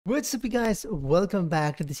What's up, you guys? Welcome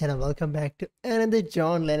back to the channel. Welcome back to another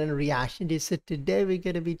John Lennon reaction. So today we're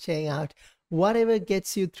going to be checking out Whatever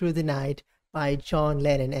Gets You Through the Night by John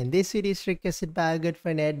Lennon. And this video is requested by our good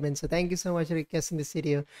friend Edmund. So thank you so much for requesting this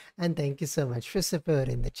video. And thank you so much for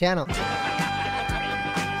supporting the channel.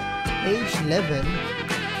 Age 11.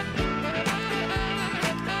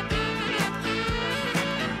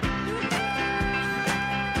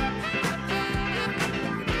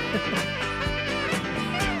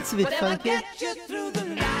 It's a bit funky. Get you through the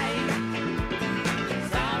night.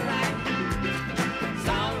 It's alright. It's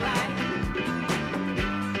alright.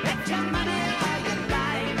 Bet your money or your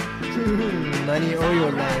life. Money or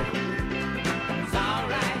your life. It's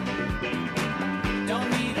alright. Don't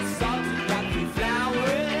need a salt to drop you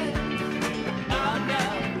flowers. Oh no.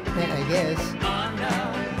 Yeah, I guess. Oh no.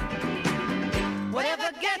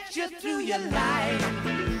 Whatever gets you through your life.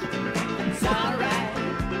 It's alright.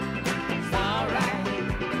 It's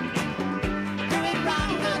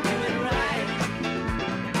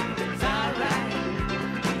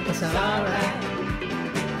alright.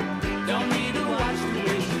 Don't need to watch the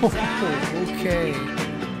way you die. Okay.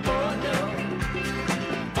 Oh no.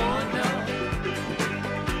 Oh no.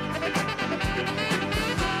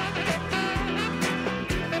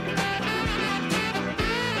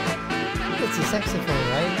 It's a saxophone,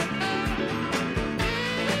 right?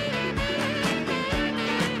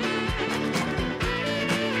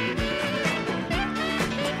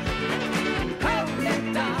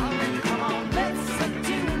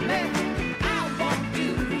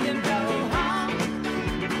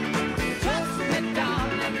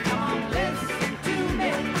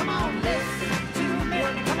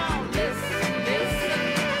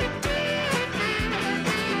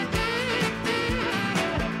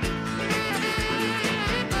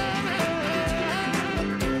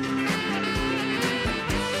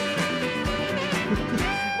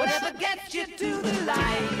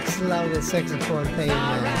 Love the saxophone thing,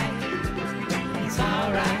 man. It's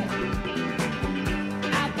alright.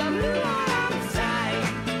 At the Lunar outside.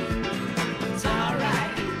 It's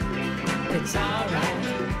alright. It's alright.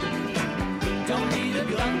 Don't need a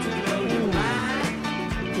gun to blow your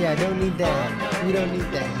mind. Yeah, don't need that. We don't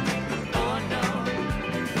need that. Oh no.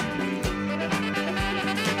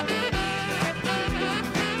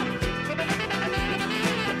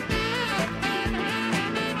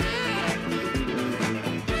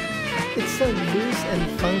 It's so loose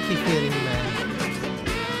and funky feeling, man.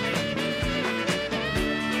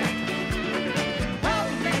 Well,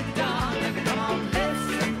 darling, come on,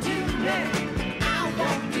 listen to me. I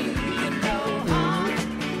won't do you no harm.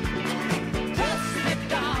 Trust me,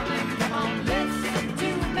 darling, come on, listen to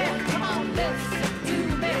me. Come on, listen to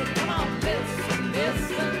me. Come on, listen,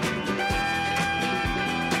 listen.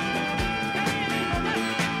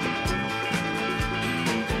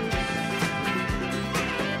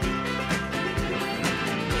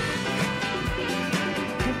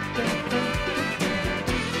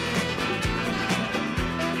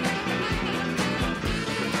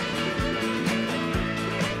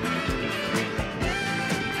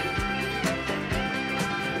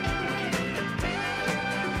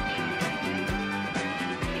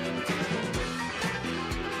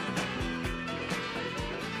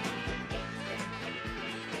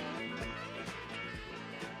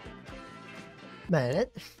 Man,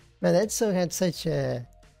 that song had such a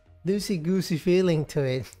loosey-goosey feeling to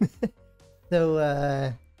it.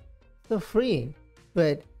 So, so free,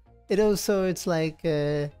 but it also, it's like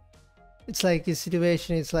a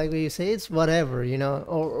situation. It's like where you say it's whatever, you know,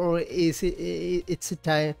 or is it? It's a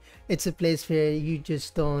time. It's a place where you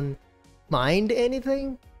just don't mind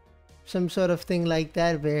anything, some sort of thing like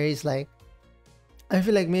that. Where he's like, I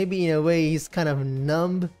feel like maybe in a way he's kind of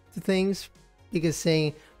numb to things, because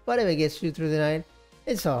saying whatever gets you through the night,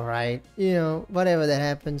 it's alright, you know, whatever that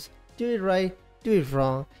happens, do it right, do it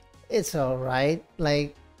wrong, it's alright.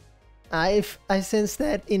 Like, I sense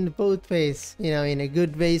that in both ways, you know, in a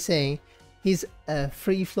good way, saying he's a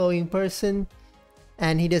free-flowing person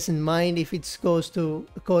and he doesn't mind if it goes to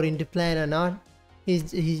according to plan or not.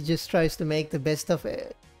 He just tries to make the best of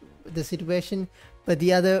the situation. But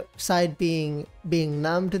the other side being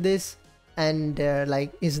numb to this, and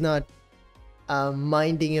like is not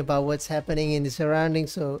minding about what's happening in the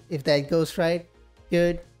surroundings. So if that goes right,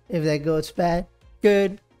 good. If that goes bad,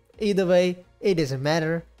 good. Either way, it doesn't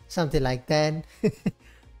matter. Something like that.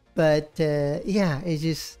 But yeah, it's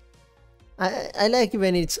just I like it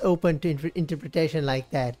when it's open to interpretation like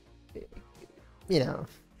that, you know.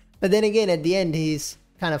 But then again, at the end, he's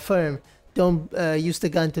kind of firm. Don't use the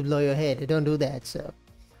gun to blow your head. Don't do that. So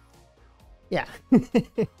yeah.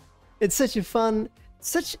 It's such a fun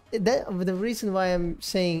such that the reason why I'm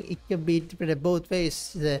saying it can be interpreted both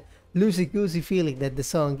ways, the loosey-goosey feeling that the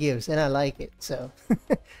song gives, and I like it. So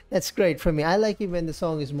that's great for me. I like it when the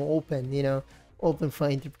song is more open, you know, open for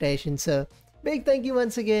interpretation. So big thank you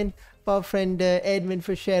once again for our friend Edmund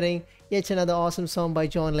for sharing yet another awesome song by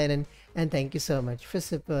John Lennon, and thank you so much for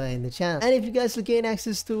supporting the channel. And if you guys will gain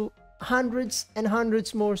access to hundreds and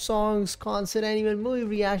hundreds more songs, concert, and even movie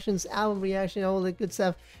reactions, album reaction, all that good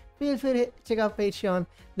stuff, feel free to check out Patreon.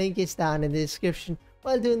 Link is down in the description.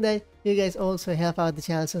 While doing that, you guys also help out the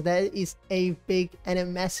channel, so that is a big and a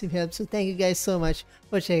massive help. So thank you guys so much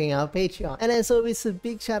for checking out Patreon. And as always, a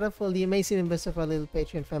big shout out for the amazing members of our little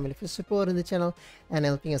Patreon family for supporting the channel and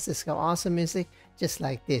helping us discover awesome music just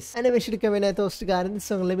like this. And make sure to comment at those regarding the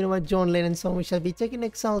song. Let me know what John Lennon song we shall be checking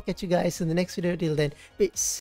next. I'll catch you guys in the next video. Till then, peace.